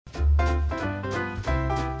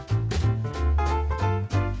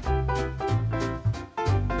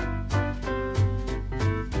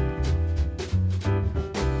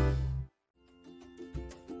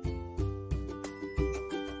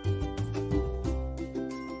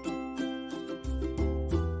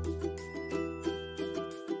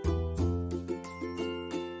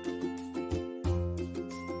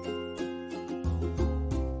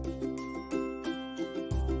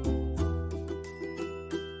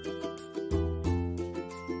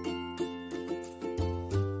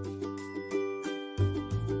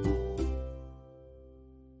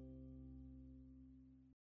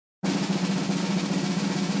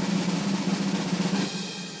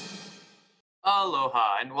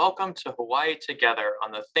Aloha and welcome to Hawaii Together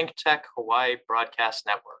on the ThinkTech Hawaii Broadcast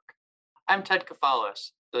Network. I'm Ted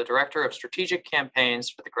Kafalis, the Director of Strategic Campaigns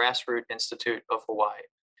for the Grassroots Institute of Hawaii,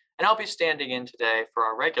 and I'll be standing in today for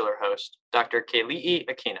our regular host, Dr. Keli'i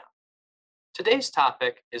Akina. Today's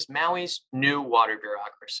topic is Maui's new water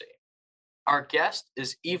bureaucracy. Our guest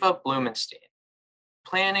is Eva Blumenstein,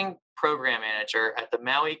 Planning Program Manager at the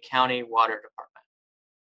Maui County Water Department.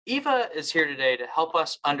 Eva is here today to help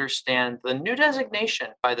us understand the new designation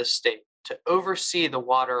by the state to oversee the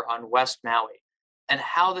water on West Maui and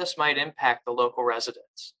how this might impact the local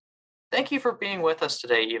residents. Thank you for being with us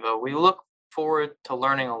today, Eva. We look forward to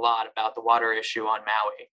learning a lot about the water issue on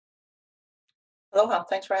Maui. Aloha,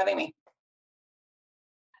 thanks for having me.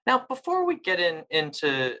 Now, before we get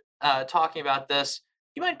into talking about this,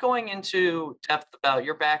 you mind going into depth about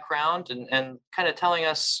your background and kind of telling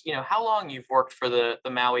us, how long you've worked for the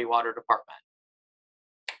Maui Water Department?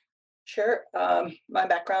 Sure. My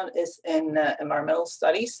background is in environmental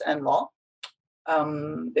studies and law.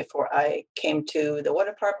 Before I came to the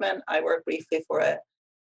water department, I worked briefly for a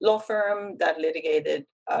law firm that litigated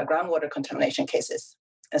groundwater contamination cases,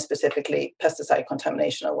 and specifically pesticide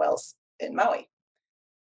contamination of wells in Maui.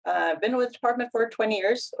 I've been with the department for 20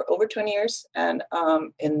 years, or over 20 years, and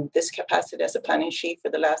in this capacity as a planning chief for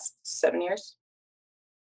the last 7 years.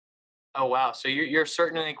 Oh, wow. So you're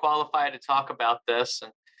certainly qualified to talk about this.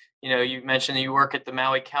 And, you mentioned that you work at the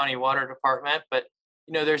Maui County Water Department, but,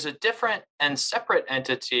 there's a different and separate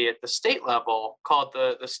entity at the state level called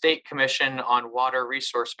the State Commission on Water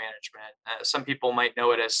Resource Management. Some people might know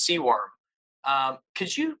it as CWRM.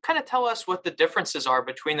 Could you kind of tell us what the differences are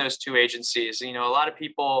between those two agencies? A lot of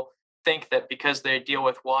people think that because they deal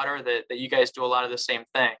with water that you guys do a lot of the same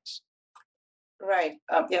things. Right.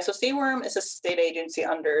 So CWRM is a state agency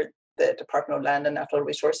under the Department of Land and Natural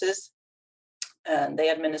Resources, and they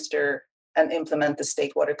administer and implement the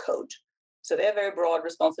state water code. So they have very broad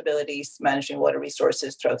responsibilities managing water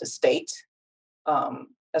resources throughout the state,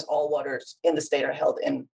 as all waters in the state are held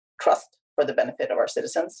in trust for the benefit of our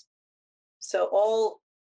citizens. So all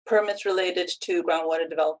permits related to groundwater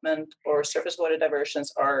development or surface water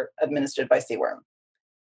diversions are administered by CWRM.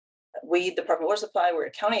 We, Department of Water Supply, we're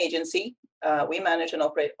a county agency. We manage and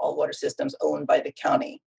operate all water systems owned by the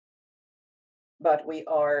county. But we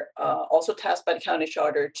are also tasked by the county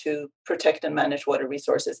charter to protect and manage water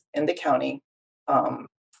resources in the county,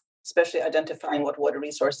 especially identifying what water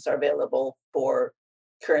resources are available for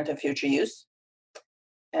current and future use.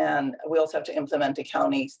 And we also have to implement the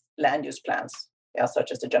county's land use plans,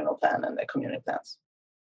 such as the general plan and the community plans.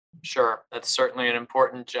 Sure, that's certainly an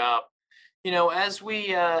important job. As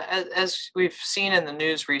we've seen in the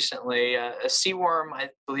news recently, a CWRM, I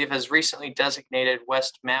believe, has recently designated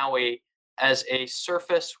West Maui as a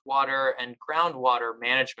surface water and groundwater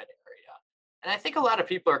management area. And I think a lot of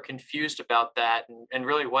people are confused about that and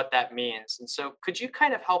really what that means. And so could you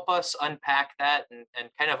kind of help us unpack that and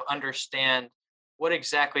kind of understand what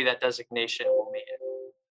exactly that designation will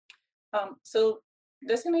mean? So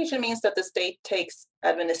designation means that the state takes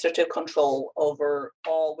administrative control over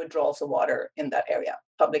all withdrawals of water in that area,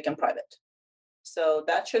 public and private. So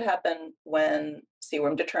that should happen when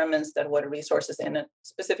CWRM determines that water resources in a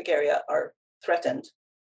specific area are threatened,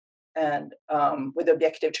 and with the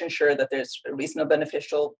objective to ensure that there's a reasonable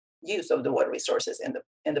beneficial use of the water resources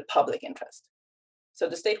in the public interest. So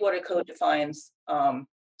the state water code defines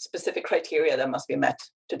specific criteria that must be met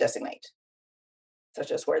to designate, such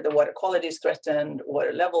as where the water quality is threatened,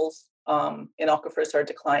 water levels in aquifers are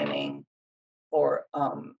declining, or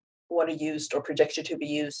water used or projected to be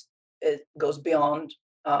used, it goes beyond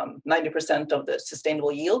 90% of the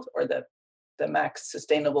sustainable yield or the max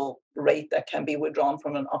sustainable rate that can be withdrawn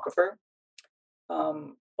from an aquifer.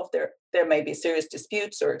 There may be serious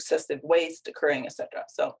disputes or excessive waste occurring, etc.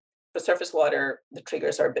 So for surface water, the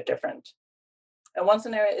triggers are a bit different. And once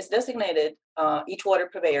an area is designated, each water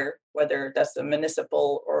purveyor, whether that's a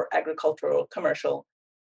municipal or agricultural, commercial,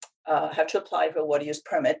 have to apply for a water use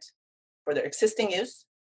permit for their existing use.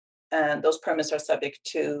 And those permits are subject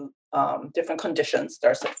to different conditions that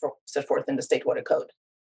are set forth in the state water code.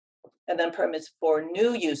 And then permits for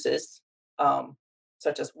new uses,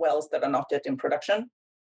 such as wells that are not yet in production,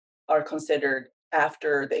 are considered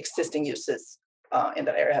after the existing uses in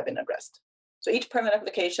that area have been addressed. So each permit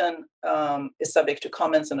application is subject to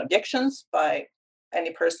comments and objections by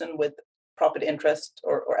any person with property interest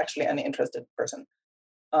or actually any interested person.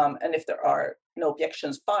 And if there are no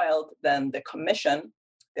objections filed, then the commission,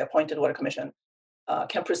 the appointed water commission,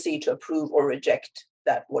 can proceed to approve or reject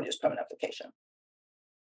that water use permit application.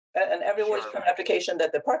 And every water use permit application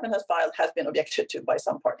that the department has filed has been objected to by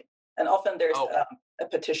some party. And often there's Oh, a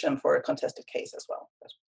petition for a contested case as well.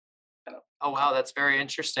 That's kind of oh wow, that's very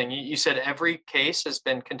interesting. You said every case has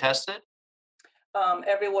been contested?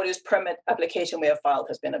 every water use permit application we have filed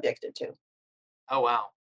has been objected to. Oh wow.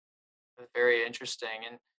 Very interesting.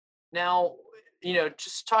 And now,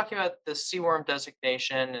 just talking about the seaworm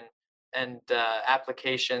designation and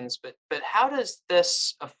applications, but how does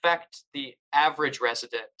this affect the average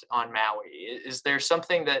resident on Maui? Is there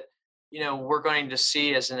something that we're going to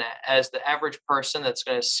see as the average person that's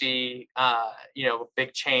going to see a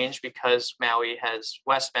big change because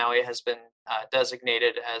West Maui has been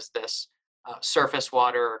designated as this surface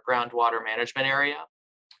water or groundwater management area?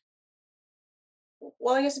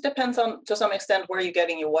 Well, I guess it depends on to some extent where you're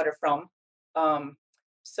getting your water from. Um,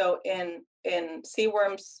 so in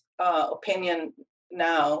Seaworm's opinion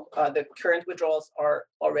now, the current withdrawals are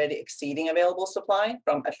already exceeding available supply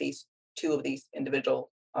from at least two of these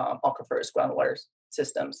individual aquifers, groundwater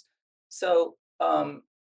systems. So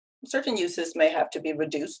certain uses may have to be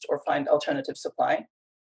reduced or find alternative supply.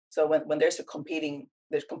 So when there's competing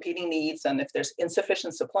needs, and if there's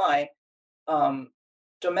insufficient supply, um,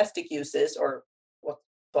 domestic uses or what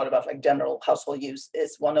thought about like general household use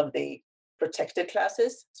is one of the protected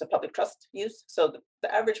classes, so public trust use. So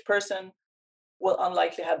the average person will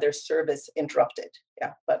unlikely have their service interrupted.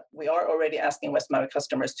 Yeah, but we are already asking West Maui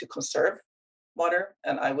customers to conserve water,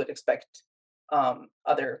 and I would expect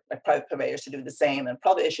other like private purveyors to do the same and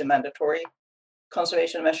probably issue mandatory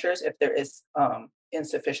conservation measures if there is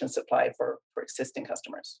insufficient supply for existing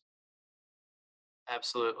customers.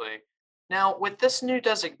 Absolutely. Now, with this new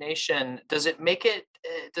designation, does it make it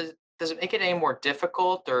does it make it any more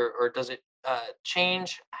difficult, or does it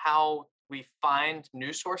change how we find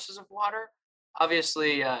new sources of water?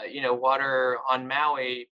 Obviously, water on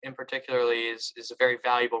Maui, in particularly, is a very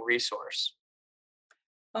valuable resource.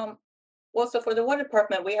 Um, well, so for the water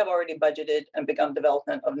department, we have already budgeted and begun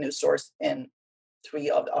development of new source in three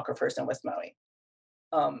of the aquifers in West Maui.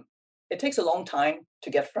 Um, it takes a long time to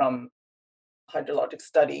get from hydrologic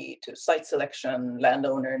study to site selection,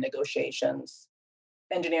 landowner negotiations,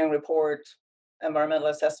 engineering report, environmental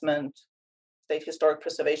assessment, state historic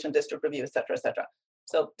preservation district review, et cetera, et cetera.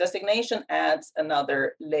 So designation adds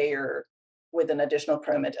another layer with an additional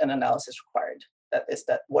permit and analysis required. That is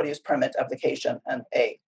that water use permit application and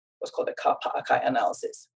what's called a Kapa'akai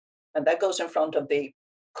analysis. And that goes in front of the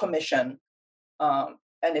commission, and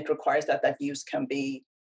it requires that that use can be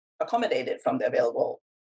accommodated from the available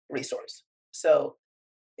resource. So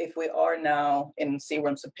if we are now, in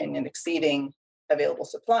Seaworm's opinion, exceeding available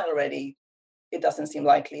supply already, it doesn't seem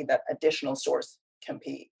likely that additional source can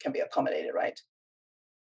be accommodated, right?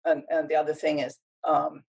 And the other thing is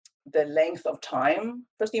the length of time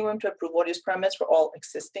for Seaworm to approve water use permits for all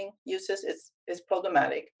existing uses is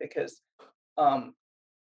problematic because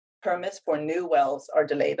permits for new wells are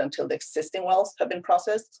delayed until the existing wells have been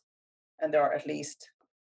processed, and there are at least,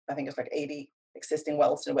 I think it's like 80 existing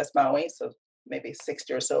wells in West Maui, so maybe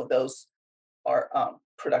 60 or so of those are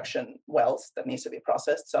production wells that needs to be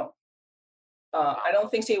processed. So I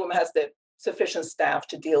don't think Seaworm has the sufficient staff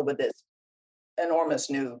to deal with this enormous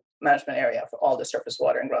new management area for all the surface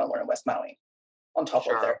water and groundwater in West Maui, on top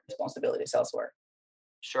of their Sure, responsibilities elsewhere.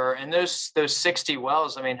 sure. And those 60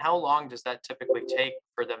 wells, I mean, how long does that typically take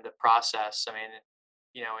for them to process? I mean,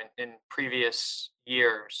 in previous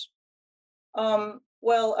years.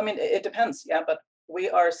 Well, I mean, it depends, yeah, but we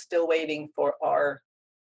are still waiting for our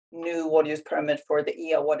new water use permit for the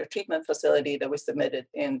Ia water treatment facility that we submitted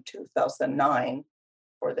in 2009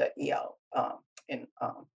 for the Ia in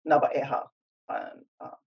Naba'eha and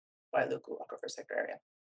Wailuku Aquifer Sector area.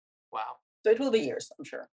 Wow. So it will be years, I'm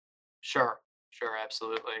sure. Sure, sure,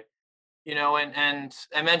 absolutely. And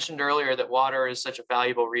I mentioned earlier that water is such a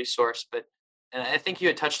valuable resource, and I think you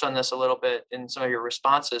had touched on this a little bit in some of your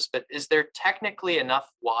responses, but is there technically enough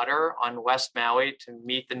water on West Maui to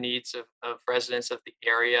meet the needs of residents of the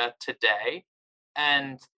area today?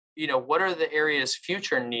 And, what are the area's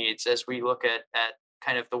future needs as we look at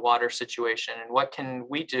kind of the water situation, and what can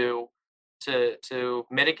we do to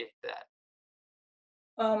mitigate that?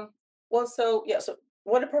 Um, well, so yeah, so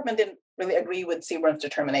water department didn't really agree with Seaworm's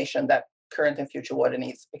determination that current and future water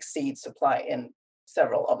needs exceed supply in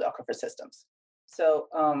several of the aquifer systems. So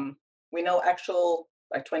we know actual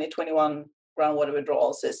like 2021 groundwater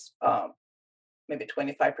withdrawals is maybe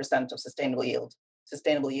 25% of sustainable yield.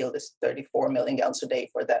 Sustainable yield is 34 million gallons a day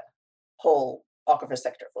for that whole aquifer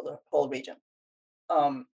sector for the whole region.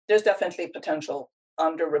 There's definitely potential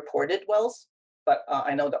underreported wells, but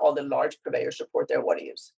I know that all the large purveyors report their water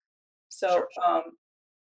use. So Sure.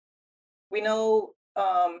 we know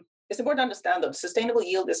it's important to understand though, sustainable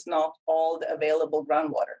yield is not all the available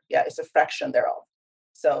groundwater. Yeah, it's a fraction thereof.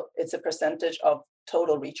 So it's a percentage of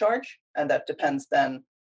total recharge, and that depends then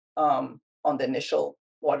on the initial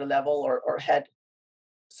water level or head.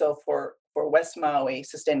 So for West Maui,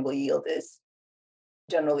 sustainable yield is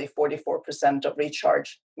generally 44% of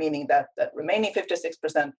recharge, meaning that that remaining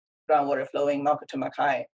 56% groundwater flowing Mauka to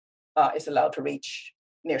Makai is allowed to reach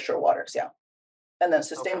nearshore waters. Yeah, and then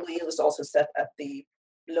sustainable yield is also set at the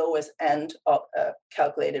lowest end of a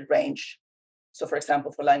calculated range. So, for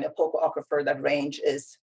example, for Laianiapoko aquifer, that range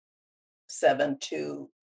is 7 to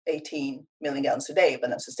 18 million gallons a day, but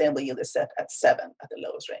then sustainable yield is set at 7 at the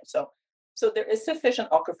lowest range. So there is sufficient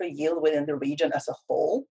aquifer yield within the region as a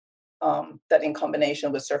whole that in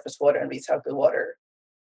combination with surface water and recycled water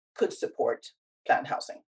could support planned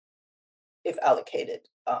housing if allocated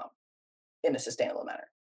in a sustainable manner.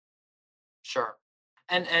 Sure.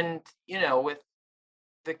 And with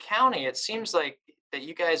the county, it seems like that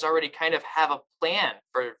you guys already kind of have a plan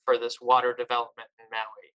for this water development in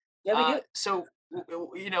Maui. Yeah, we do. So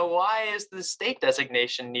why is the state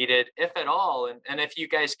designation needed, if at all? And if you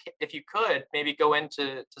guys, if you could maybe go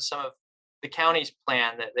into some of the county's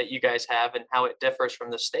plan that you guys have and how it differs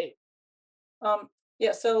from the state.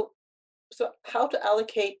 Yeah, so how to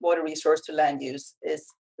allocate water resource to land use is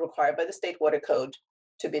required by the state water code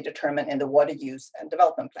to be determined in the water use and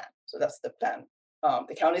development plan. So that's the plan.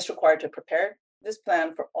 The county is required to prepare this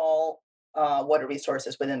plan for all water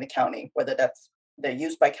resources within the county, whether they're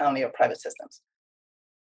used by county or private systems.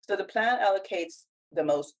 So the plan allocates the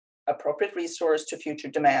most appropriate resource to future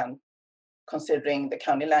demand, considering the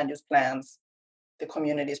county land use plans, the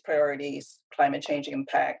community's priorities, climate change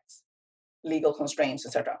impacts, legal constraints,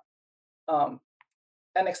 etc. An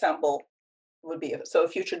example would be, so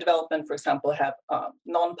future development, for example, have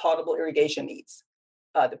non-potable irrigation needs.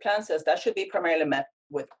 The plan says that should be primarily met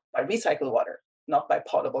by recycled water, not by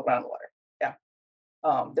potable groundwater. Yeah.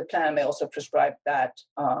 The plan may also prescribe that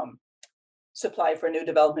supply for new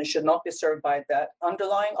development should not be served by that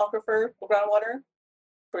underlying aquifer groundwater.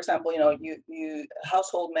 For example,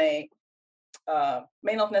 household may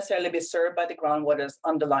not necessarily be served by the groundwaters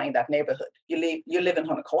underlying that neighborhood. You live in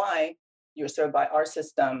Honokawai, you're served by our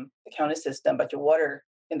system, the county system, but your water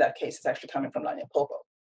in that case is actually coming from Laianiapoko.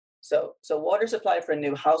 So water supply for a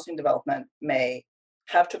new housing development may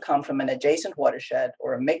have to come from an adjacent watershed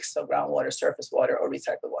or a mix of groundwater, surface water, or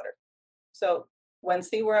recycled water. So when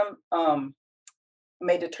CWIRM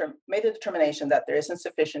made a determination that there isn't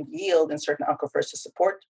sufficient yield in certain aquifers to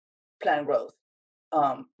support planned growth,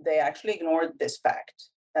 they actually ignored this fact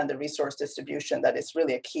and the resource distribution that is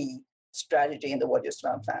really a key strategy in the water use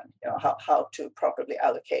development plan. How to properly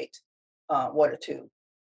allocate water to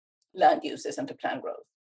land uses and to planned growth.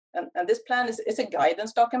 And this plan is a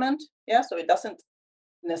guidance document, yeah. So it doesn't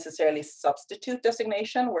necessarily substitute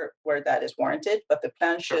designation where that is warranted, but the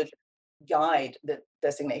plan should guide the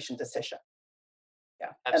designation decision.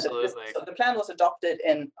 Yeah, absolutely. So the plan was adopted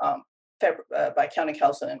in by County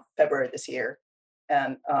Council in February this year,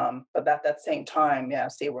 and but at that same time, yeah,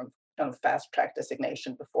 CWIRM kind of fast-track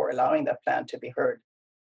designation before allowing that plan to be heard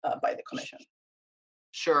by the commission.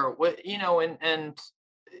 Sure. And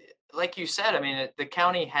like you said, I mean, the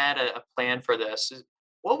county had a plan for this.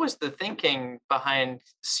 What was the thinking behind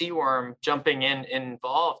CWIRM jumping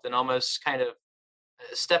involved and almost kind of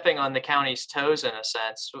stepping on the county's toes in a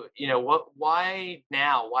sense? Why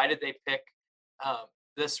now? Why did they pick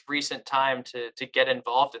this recent time to get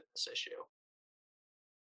involved in this issue?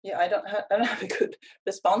 Yeah, I don't have a good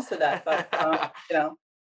response to that, but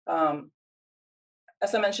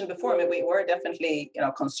as I mentioned before, I mean, we were definitely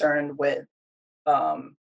concerned with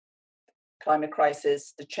climate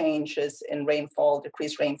crisis, the changes in rainfall,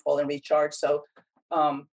 decreased rainfall and recharge. So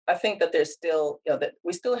I think that there's still, that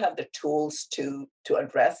we still have the tools to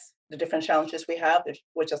address the different challenges we have,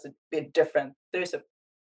 which is a bit different. There's a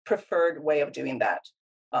preferred way of doing that.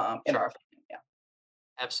 In our opinion, yeah.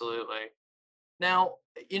 Absolutely. Now,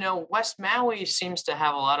 West Maui seems to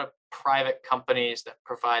have a lot of private companies that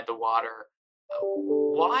provide the water.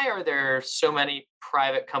 Why are there so many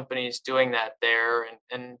private companies doing that there?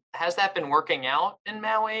 And has that been working out in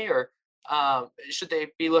Maui, or should they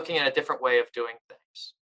be looking at a different way of doing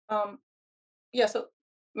things? Yeah, so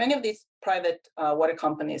many of these private water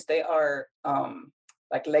companies, they are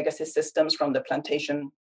like legacy systems from the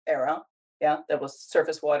plantation era. Yeah, there was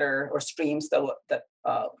surface water or streams that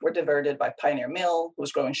were diverted by Pioneer Mill, who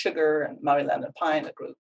was growing sugar, and Maui Land and Pine that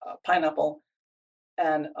grew pineapple.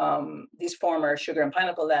 And these former sugar and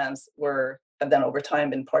pineapple lands have then over time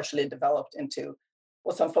been partially developed into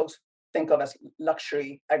what some folks think of as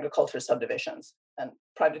luxury agriculture subdivisions. And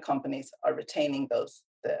private companies are retaining those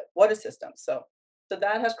the water system. So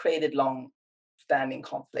that has created long-standing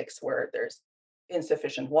conflicts where there's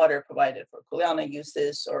insufficient water provided for Kuleana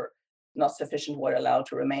uses, or not sufficient water allowed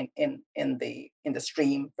to remain in the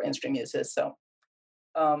stream for in-stream uses. So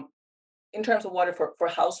in terms of water for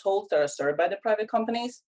households that are served by the private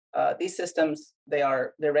companies, these systems,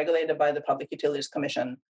 they're regulated by the Public Utilities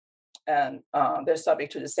Commission, and they're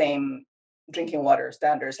subject to the same drinking water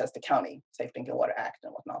standards as the county Safe Drinking Water Act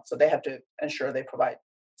and whatnot. So they have to ensure they provide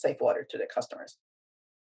safe water to their customers.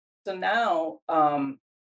 So now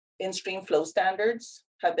in-stream flow standards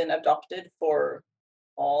have been adopted for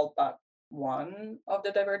all but one of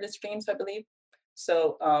the diverted streams, I believe.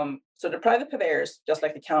 So so the private purveyors, just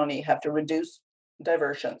like the county, have to reduce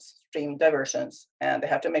stream diversions, and they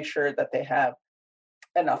have to make sure that they have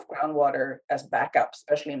enough groundwater as backup,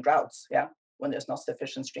 especially in droughts, when there's not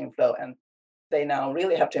sufficient stream flow. And they now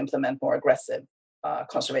really have to implement more aggressive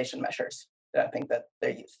conservation measures that I think that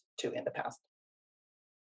they're used to in the past.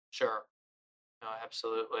 Sure. No,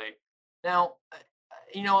 absolutely. Now,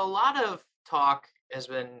 a lot of talk has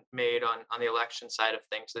been made on the election side of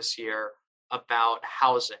things this year about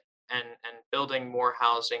housing and building more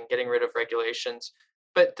housing, getting rid of regulations.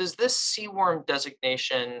 But does this CWRM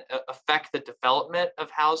designation affect the development of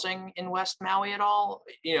housing in West Maui at all?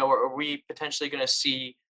 Or are we potentially going to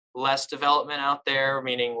see less development out there,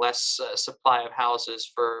 meaning less supply of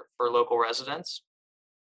houses for local residents?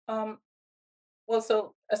 Um, well,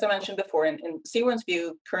 so as I mentioned before, in CWRM's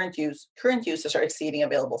view, current uses are exceeding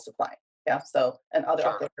available supply. So, and other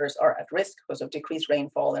Sure. operators are at risk because of decreased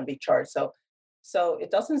rainfall and recharge. So it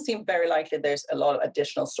doesn't seem very likely there's a lot of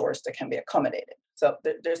additional source that can be accommodated. So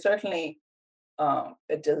there's certainly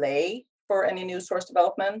a delay for any new source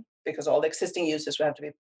development, because all the existing uses will have to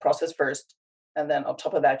be processed first. And then on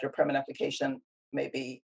top of that, your permit application may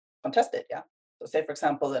be contested. So say, for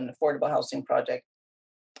example, an affordable housing project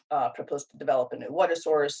proposed to develop a new water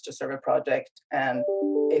source to serve a project. And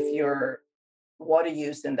if your water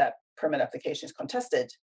use in that permit application is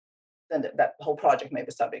contested, then that whole project may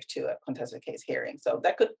be subject to a contested case hearing. So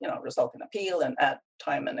that could, result in appeal and add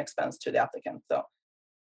time and expense to the applicant. So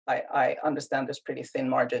I understand there's pretty thin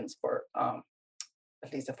margins for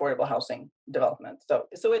at least affordable housing development. So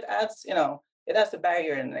it adds, it adds a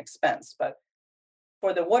barrier and an expense. But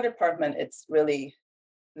for the water department, it's really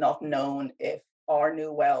not known if our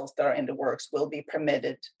new wells that are in the works will be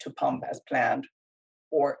permitted to pump as planned,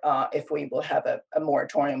 or if we will have a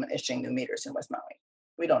moratorium on issuing new meters in West Maui.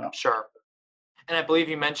 We don't know. Sure. And I believe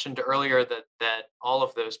you mentioned earlier that all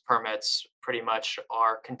of those permits pretty much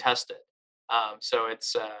are contested. So it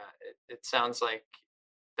sounds like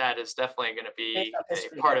that is definitely going to be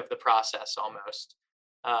a part of the process almost,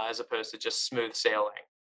 as opposed to just smooth sailing.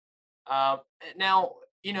 Now,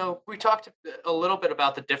 we talked a little bit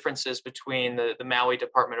about the differences between the Maui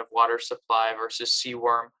Department of Water Supply versus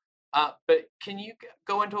CWRM, but can you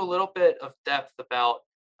go into a little bit of depth about,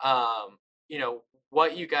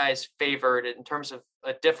 what you guys favored in terms of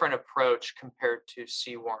a different approach compared to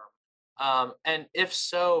CWRM? And if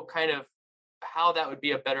so, kind of how that would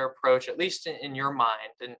be a better approach, at least in your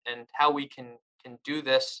mind, and how we can do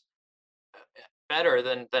this better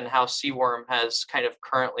than how CWRM has kind of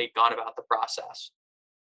currently gone about the process.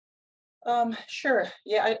 Sure.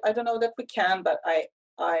 Yeah, I don't know that we can, but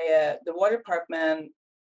the water department,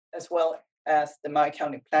 as well as the Maui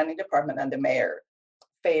County Planning Department and the mayor,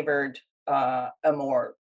 favored a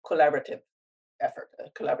more collaborative effort, a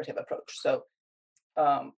collaborative approach. So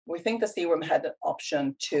we think the CWRM had an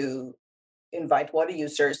option to invite water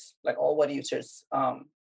users, like all water users,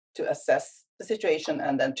 to assess the situation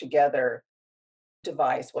and then together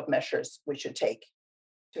devise what measures we should take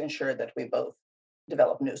to ensure that we both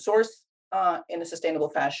develop new source in a sustainable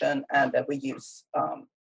fashion and that we use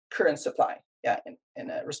current supply in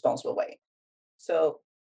a responsible way. So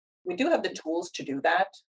we do have the tools to do that.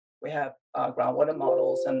 We have groundwater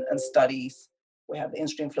models and studies. We have the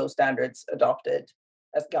in-stream flow standards adopted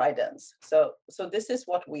as guidance. So this is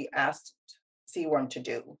what we asked CWRM to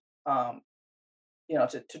do.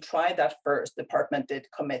 To try that first. The department did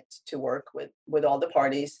commit to work with all the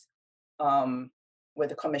parties, with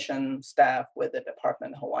the commission staff, with the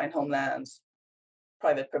Department of Hawaiian Homelands,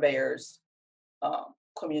 private purveyors,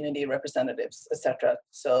 community representatives, etc.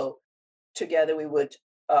 So together we would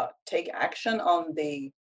take action on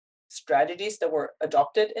the strategies that were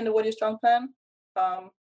adopted in the Water Use Strong Plan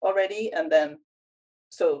already, and then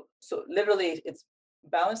so literally it's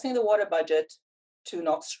balancing the water budget to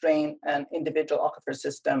not strain an individual aquifer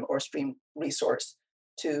system or stream resource,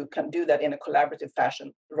 to do that in a collaborative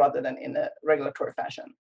fashion rather than in a regulatory fashion,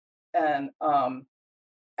 and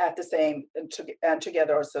at the same and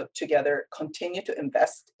together also together continue to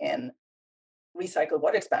invest in recycled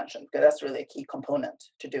water expansion, because that's really a key component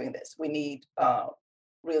to doing this. We need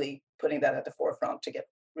really putting that at the forefront to get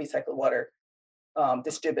recycled water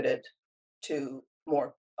distributed to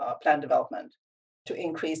more planned development, to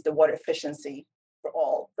increase the water efficiency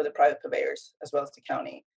for the private purveyors as well as the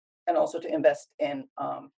county, and also to invest in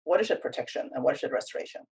watershed protection and watershed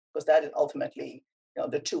restoration, because that is ultimately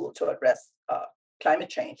the tool to address climate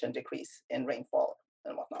change and decrease in rainfall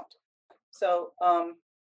and whatnot. So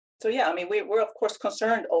yeah, I mean, we're of course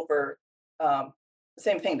concerned over the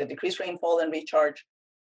same thing, the decreased rainfall and recharge,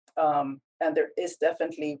 and there is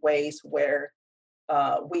definitely ways where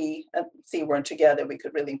we and CWERN together, we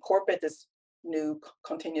could really incorporate this new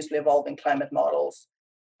continuously evolving climate models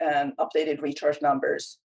and updated recharge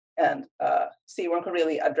numbers, and CWERN could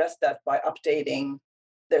really address that by updating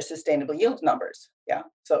their sustainable yield numbers. Yeah,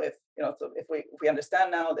 so if we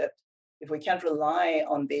understand now that if we can't rely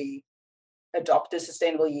on the adopted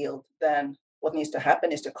sustainable yield, then what needs to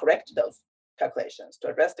happen is to correct those calculations to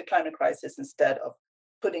address the climate crisis instead of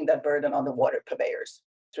putting that burden on the water purveyors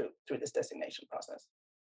through this designation process.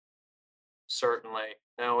 Certainly,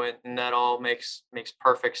 no, and that all makes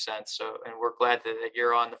perfect sense. So, and we're glad that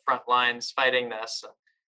you're on the front lines fighting this.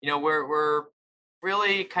 We're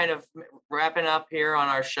really kind of wrapping up here on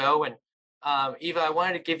our show, and Eva, I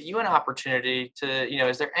wanted to give you an opportunity to,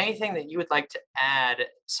 is there anything that you would like to add,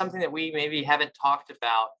 something that we maybe haven't talked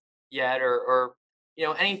about yet, or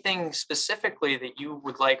anything specifically that you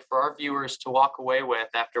would like for our viewers to walk away with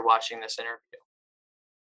after watching this interview?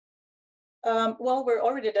 Well, we're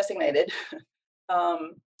already designated,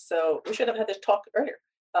 so we should have had this talk earlier.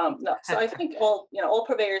 No, so I think all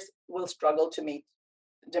purveyors will struggle to meet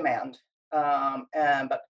demand,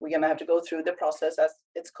 but we're going to have to go through the process as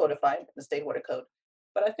it's codified, the State Water Code.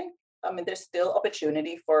 But I think, there's still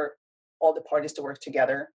opportunity for all the parties to work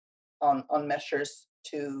together on measures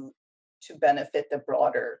to benefit the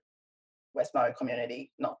broader West Maui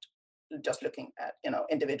community, not just looking at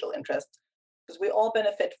individual interests, because we all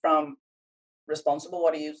benefit from responsible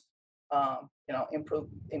water use, improve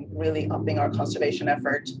in really upping our conservation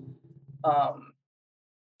effort,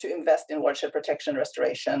 to invest in watershed protection,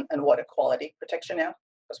 restoration, and water quality protection. Yeah,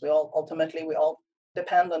 because we all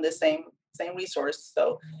depend on the same resource.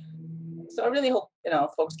 So I really hope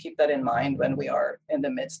folks keep that in mind when we are in the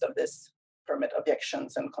midst of this permit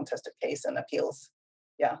objections and contested case and appeals.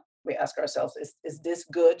 Yeah, we ask ourselves, is this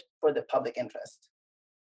good for the public interest?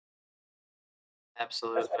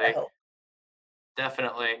 Absolutely.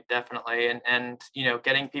 Definitely. And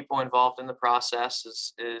getting people involved in the process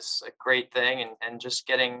is a great thing, and just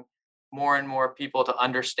getting more and more people to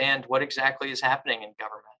understand what exactly is happening in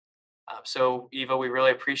government. So Eva, we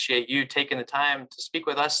really appreciate you taking the time to speak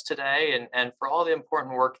with us today, and for all the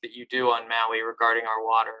important work that you do on Maui regarding our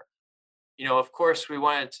water. Of course, we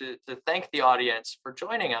wanted to thank the audience for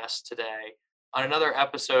joining us today on another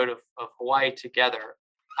episode of Hawaii Together.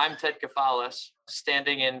 I'm Ted Kafalis,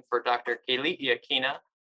 standing in for Dr. Keli'i Akina.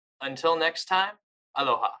 Until next time,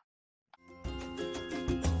 aloha.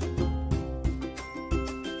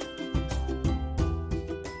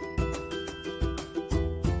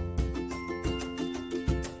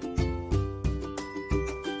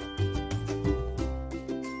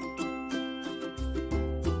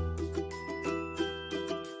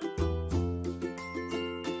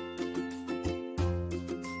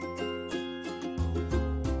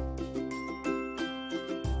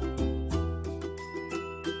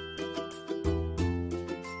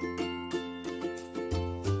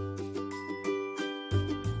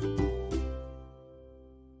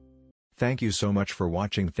 Thank you so much for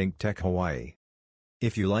watching Think Tech Hawaii.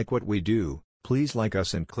 If you like what we do, please like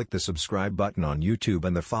us and click the subscribe button on YouTube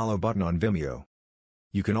and the follow button on Vimeo.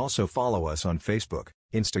 You can also follow us on Facebook,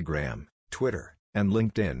 Instagram, Twitter, and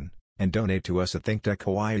LinkedIn, and donate to us at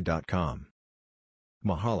thinktechhawaii.com.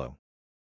 Mahalo.